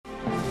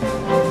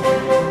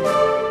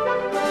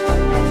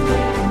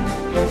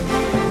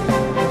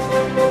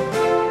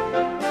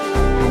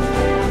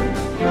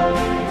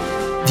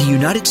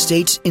United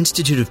States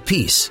Institute of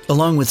Peace,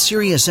 along with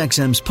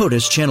SiriusXM's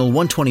POTUS Channel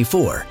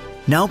 124,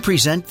 now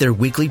present their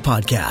weekly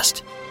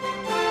podcast.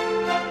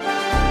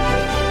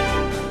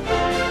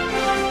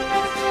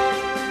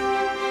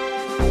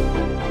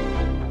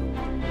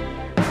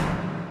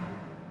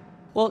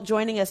 Well,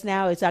 joining us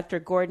now is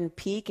Dr. Gordon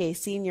Peake, a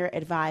senior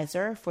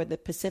advisor for the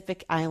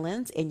Pacific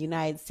Islands in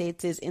United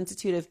States'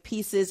 Institute of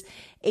Peace's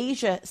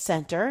Asia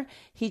Center.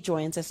 He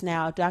joins us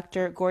now.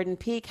 Dr. Gordon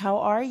Peake, how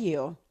are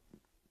you?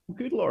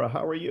 Good, Laura.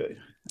 How are you?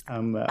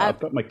 I've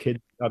got my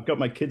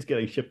kids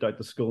getting shipped out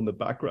to school in the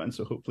background,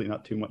 so hopefully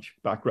not too much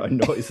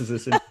background noise as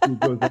this interview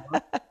goes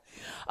on.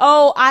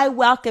 Oh, I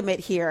welcome it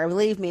here.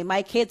 Believe me,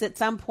 my kids at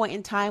some point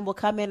in time will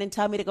come in and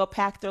tell me to go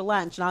pack their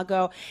lunch, and I'll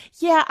go,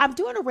 yeah, I'm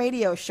doing a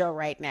radio show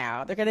right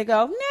now. They're going to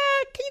go, nah,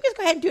 can you guys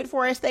go ahead and do it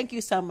for us? Thank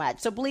you so much.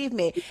 So believe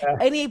me,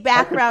 any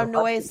background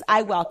noise,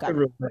 I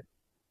welcome.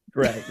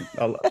 Great.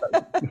 I love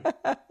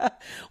that.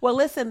 Well,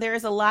 listen, there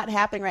is a lot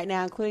happening right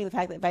now, including the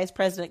fact that Vice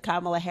President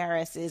Kamala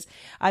Harris is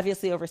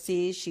obviously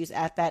overseas. She's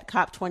at that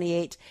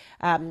COP28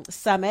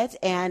 summit.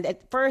 And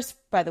at first,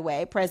 by the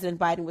way, President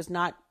Biden was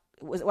not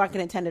going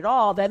to attend at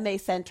all. Then they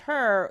sent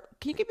her.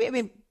 Can you give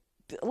me,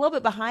 a little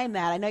bit behind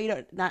that? I know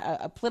you're not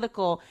a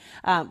political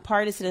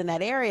partisan in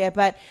that area,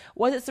 but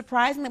was it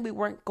surprising that we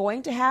weren't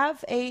going to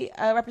have a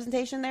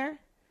representation there?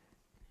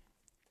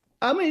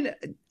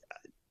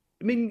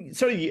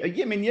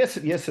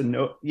 Yes and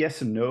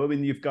no. I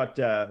mean, you've got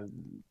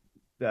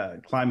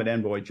climate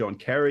envoy John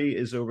Kerry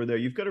is over there.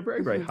 You've got a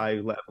very, very high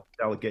level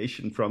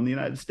delegation from the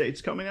United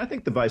States coming. I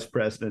think the vice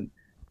president's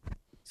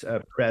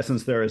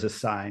presence there is a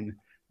sign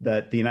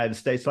that the United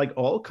States, like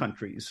all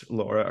countries,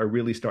 Laura, are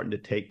really starting to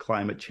take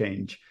climate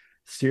change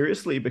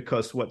seriously,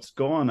 because what's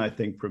gone, I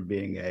think, from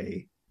being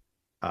a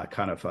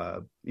kind of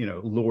a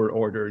lower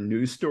order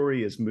news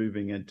story is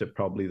moving into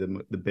probably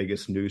the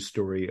biggest news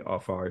story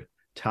of our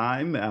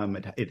time.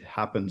 It's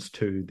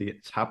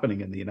happening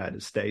in the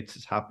United States.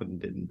 It's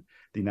happened in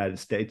the United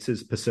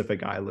States'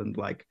 Pacific Island,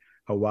 like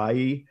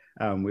Hawaii.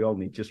 We all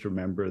need just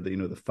remember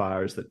the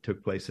fires that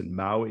took place in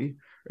Maui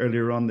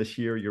earlier on this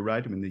year. You're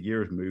right. I mean, the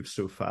year moves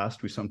so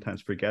fast, we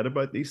sometimes forget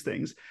about these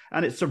things.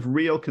 And it's of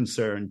real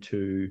concern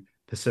to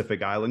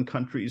Pacific Island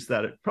countries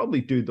that it probably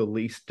do the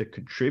least to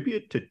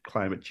contribute to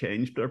climate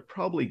change, but are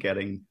probably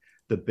getting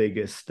the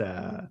biggest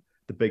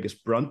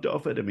brunt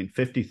of it. I mean,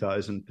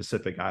 50,000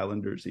 Pacific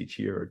Islanders each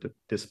year are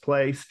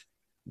displaced,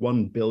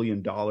 $1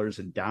 billion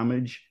in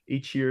damage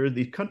each year.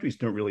 These countries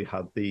don't really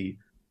have the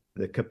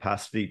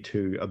capacity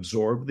to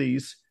absorb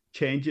these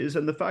changes.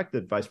 And the fact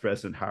that Vice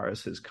President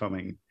Harris is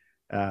coming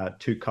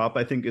to COP,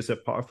 I think, is a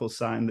powerful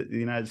sign that the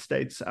United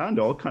States and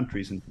all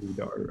countries indeed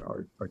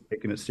are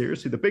taking it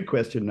seriously. The big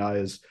question now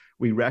is,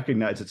 we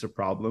recognize it's a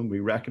problem. We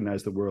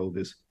recognize the world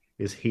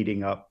is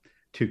heating up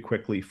too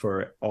quickly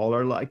for all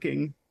our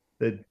liking.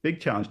 The big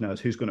challenge now is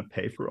who's going to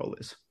pay for all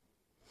this.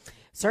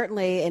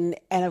 Certainly. And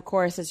of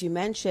course, as you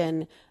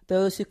mentioned,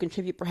 those who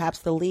contribute perhaps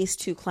the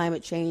least to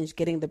climate change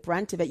getting the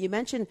brunt of it. You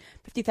mentioned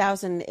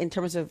 50,000 in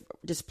terms of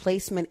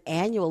displacement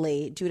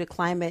annually due to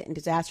climate and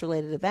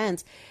disaster-related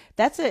events.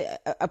 That's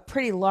a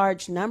pretty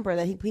large number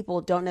that people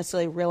don't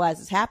necessarily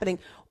realize is happening.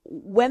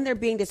 When they're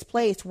being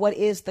displaced, what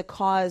is the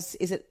cause?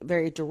 Is it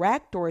very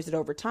direct, or is it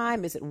over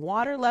time? Is it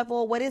water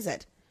level? What is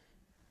it?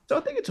 So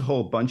I think it's a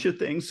whole bunch of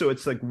things. So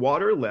it's like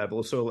water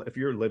level. So if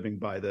you're living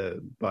by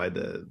the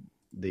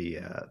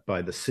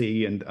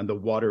sea and the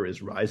water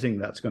is rising,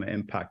 that's going to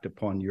impact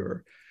upon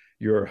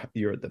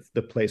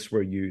the place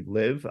where you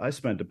live. I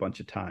spent a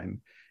bunch of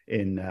time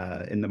in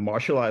the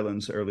Marshall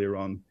Islands earlier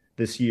on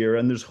this year,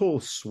 and there's whole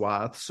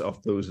swaths of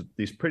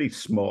these pretty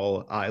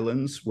small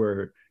islands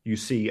where you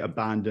see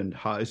abandoned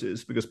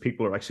houses because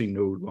people are actually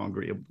no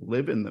longer able to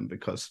live in them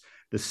because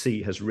the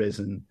sea has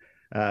risen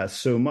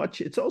so much.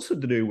 It's also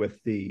to do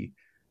with the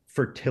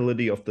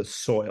fertility of the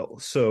soil.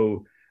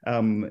 So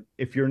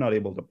if you're not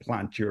able to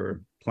plant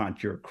your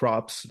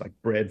crops like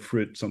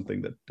breadfruit,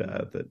 something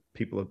that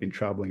people have been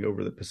traveling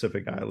over the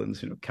Pacific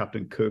Islands,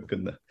 Captain Cook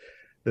and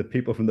the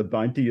people from the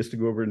Bounty used to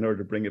go over in order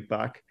to bring it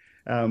back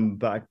in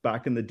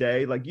the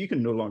day. Like, you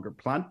can no longer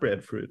plant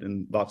breadfruit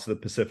in lots of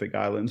the Pacific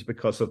Islands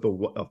because of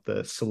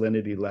the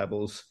salinity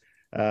levels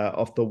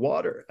of the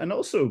water. And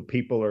also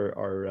people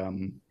are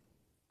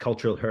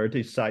cultural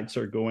heritage sites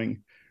are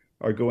going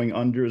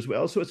under as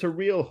well. So it's a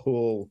real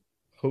whole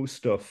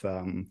host of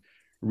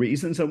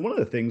reasons. And one of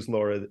the things,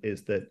 Laura,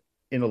 is that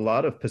in a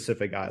lot of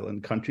Pacific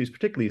Island countries,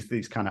 particularly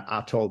these kind of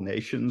atoll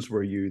nations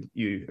where you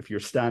if you're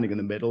standing in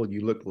the middle,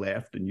 you look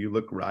left and you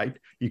look right,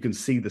 you can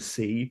see the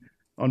sea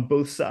on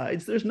both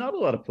sides. There's not a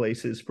lot of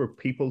places for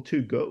people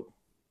to go.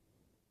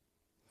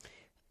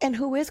 And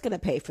who is going to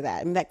pay for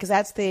that? I mean,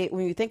 because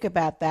when you think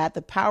about that,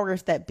 the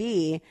powers that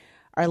be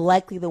are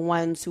likely the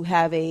ones who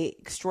have a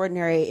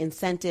extraordinary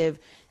incentive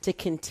to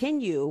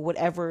continue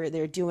whatever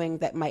they're doing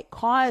that might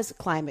cause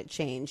climate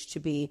change to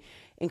be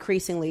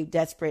increasingly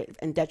desperate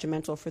and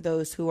detrimental for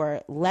those who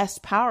are less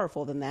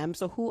powerful than them.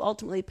 So who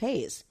ultimately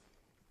pays?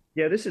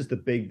 Yeah, this is the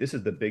big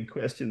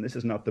question. This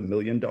is not the $1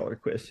 million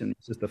question.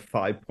 This is the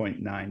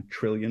 $5.9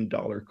 trillion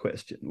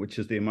question, which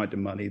is the amount of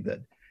money that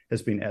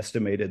has been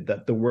estimated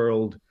that the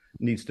world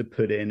needs to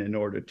put in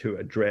order to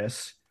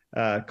address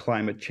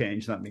climate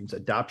change. That means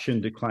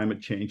adaptation to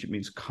climate change. It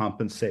means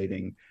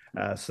compensating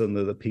some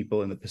of the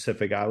people in the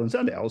Pacific Islands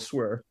and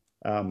elsewhere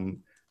who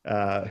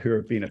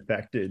have been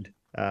affected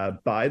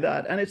by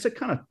that. And it's a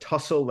kind of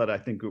tussle that I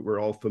think we're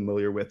all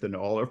familiar with in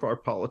all of our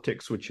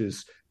politics, which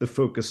is the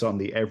focus on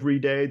the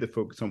everyday, the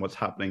focus on what's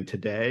happening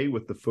today,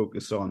 with the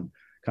focus on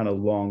kind of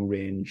long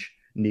range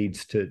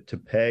needs to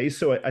pay.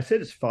 So I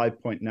said it's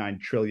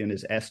 5.9 trillion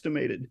is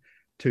estimated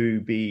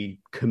to be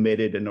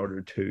committed in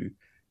order to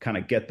kind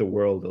of get the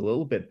world a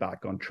little bit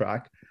back on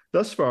track.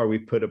 Thus far,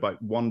 we've put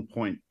about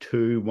 1.2,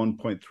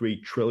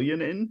 1.3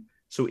 trillion in.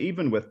 So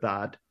even with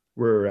that,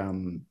 we're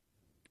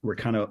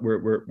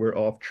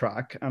off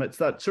track. And it's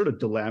that sort of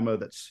dilemma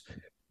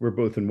we're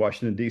both in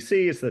Washington,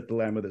 D.C. It's that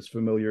dilemma that's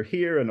familiar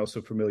here and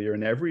also familiar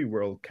in every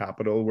world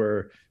capital,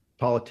 where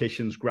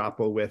politicians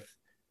grapple with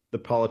the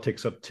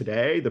politics of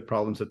today, the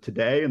problems of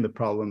today, and the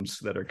problems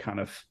that are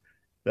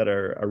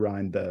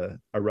around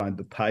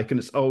the pike. And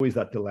it's always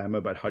that dilemma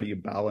about how do you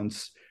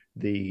balance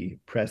the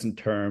present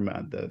term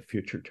and the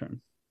future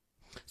term.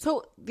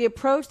 So the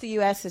approach the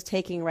U.S. is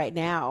taking right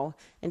now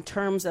in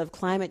terms of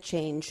climate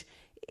change,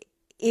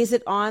 is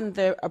it on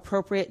the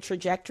appropriate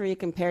trajectory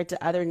compared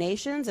to other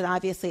nations? And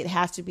obviously it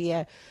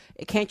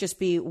can't just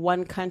be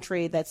one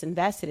country that's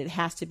invested. It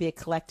has to be a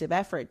collective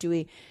effort. Do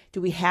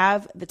we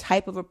have the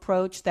type of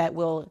approach that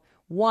will,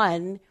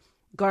 one,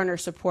 garner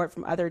support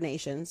from other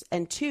nations,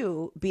 and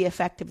two, be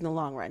effective in the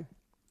long run?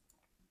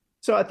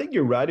 So I think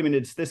you're right. I mean,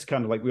 it's this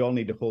kind of like we all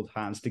need to hold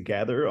hands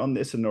together on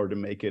this in order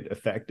to make it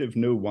effective.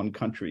 No one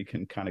country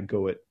can kind of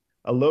go it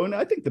alone.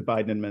 I think the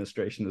Biden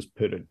administration has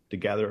put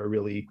together a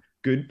really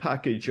good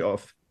package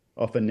of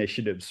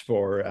initiatives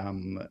for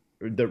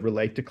that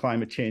relate to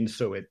climate change.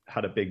 So it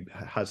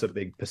has a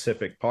big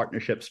Pacific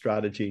Partnership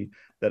strategy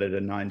that it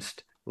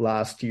announced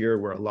last year,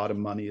 where a lot of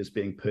money is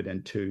being put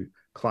into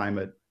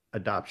climate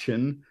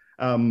adaptation.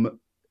 Then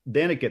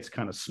it gets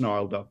kind of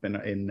snarled up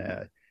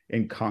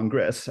in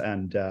Congress,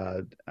 and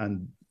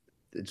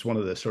it's one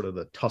of the sort of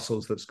the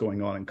tussles that's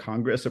going on in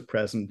Congress at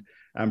present.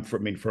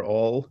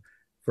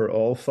 For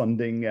all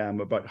funding,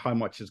 about how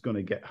much the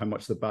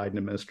Biden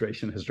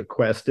administration has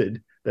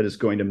requested that is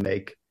going to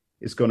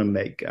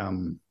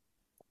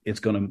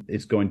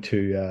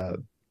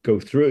go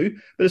through.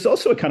 But it's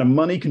also a kind of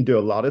money can do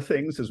a lot of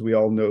things, as we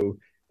all know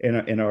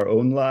in our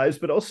own lives.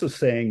 But also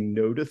saying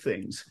no to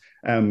things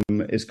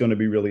is going to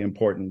be really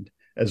important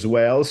as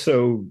well.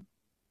 So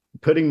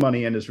putting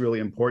money in is really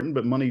important,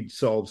 but money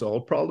solves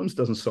all problems,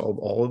 doesn't solve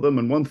all of them.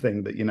 And one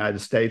thing that United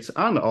States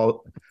and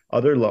all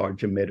other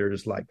large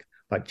emitters like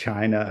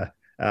China,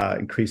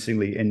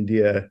 increasingly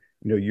India,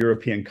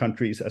 European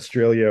countries,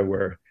 Australia,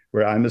 where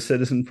I'm a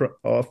citizen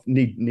of,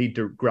 need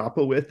to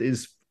grapple with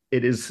is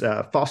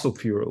fossil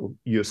fuel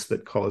use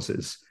that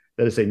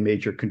is a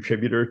major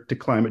contributor to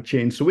climate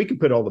change. So we can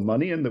put all the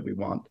money in that we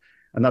want,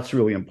 and that's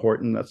really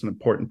important. That's an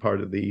important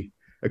part of the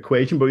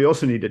equation. But we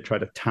also need to try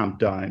to tamp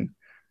down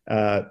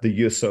the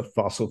use of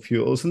fossil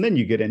fuels, and then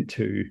you get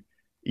into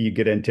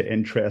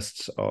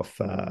interests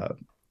of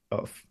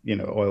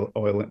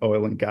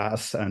oil and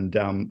gas, and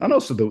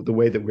also the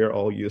way that we're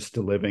all used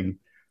to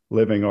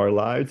living our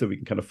lives, that we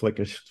can kind of flick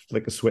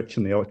a switch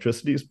and the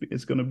electricity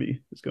is going to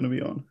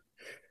be on.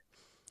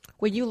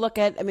 When you look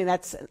at, and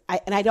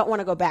I don't want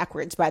to go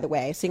backwards, by the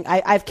way.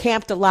 I've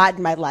camped a lot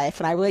in my life,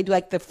 and I really do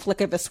like the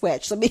flick of a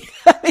switch. Let me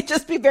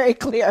just be very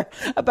clear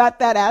about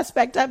that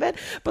aspect of it.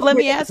 But let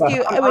me ask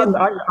you.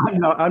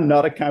 I'm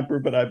not a camper,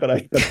 but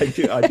I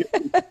do.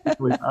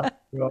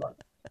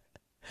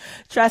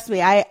 Trust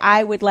me,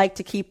 I would like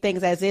to keep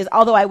things as is,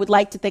 although I would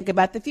like to think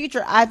about the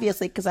future,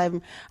 obviously, because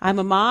I'm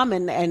a mom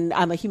and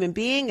I'm a human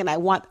being, and I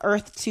want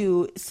Earth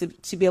to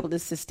be able to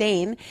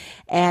sustain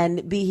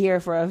and be here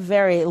for a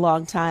very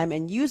long time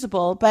and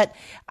usable. But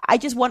I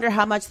just wonder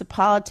how much the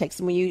politics,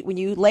 and when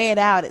you lay it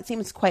out, it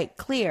seems quite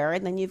clear.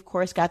 And then you, of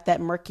course, got that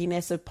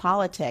murkiness of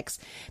politics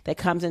that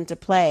comes into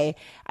play.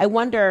 I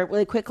wonder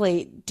really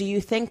quickly, do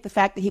you think the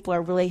fact that people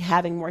are really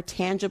having more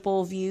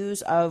tangible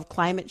views of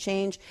climate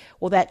change,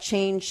 will that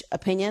change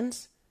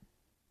opinions?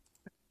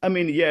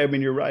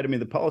 You're right.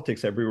 The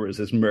politics everywhere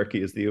is as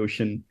murky as the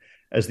ocean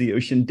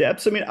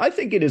depths. I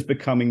think it is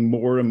becoming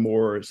more and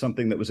more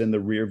something that was in the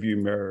rearview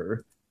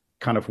mirror,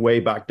 kind of way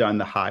back down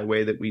the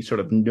highway, that we sort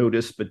of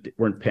noticed but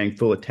weren't paying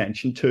full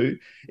attention to,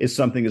 is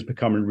something is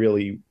becoming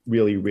really,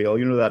 really real.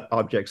 That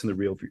objects in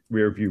the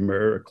rearview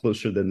mirror are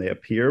closer than they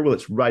appear. Well,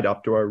 it's right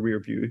up to our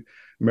rearview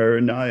mirror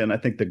now. And I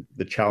think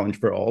the challenge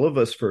for all of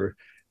us, for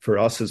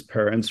us as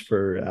parents,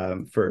 for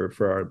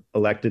our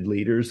elected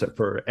leaders,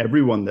 for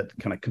everyone that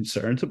kind of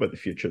concerns about the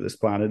future of this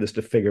planet, is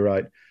to figure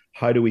out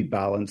how do we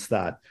balance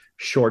that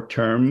short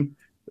term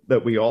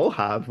that we all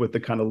have with the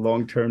kind of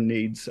long term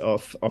needs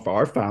of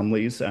our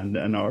families and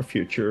our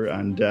future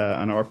and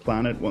our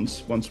planet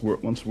once we're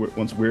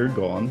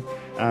gone,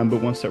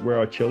 but where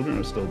our children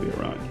will still be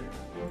around.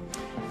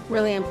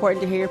 Really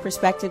important to hear your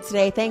perspective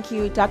today. Thank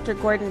you, Dr.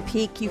 Gordon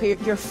Peake.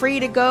 You're free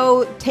to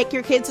go take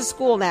your kids to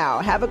school now.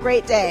 Have a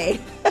great day.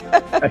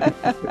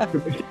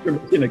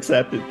 Permission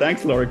accepted.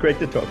 Thanks, Laura. Great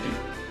to talk to you.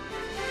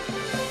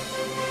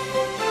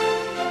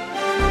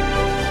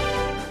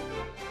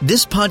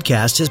 This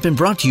podcast has been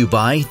brought to you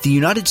by the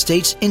United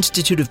States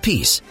Institute of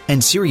Peace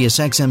and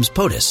SiriusXM's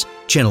POTUS,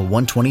 Channel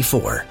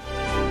 124.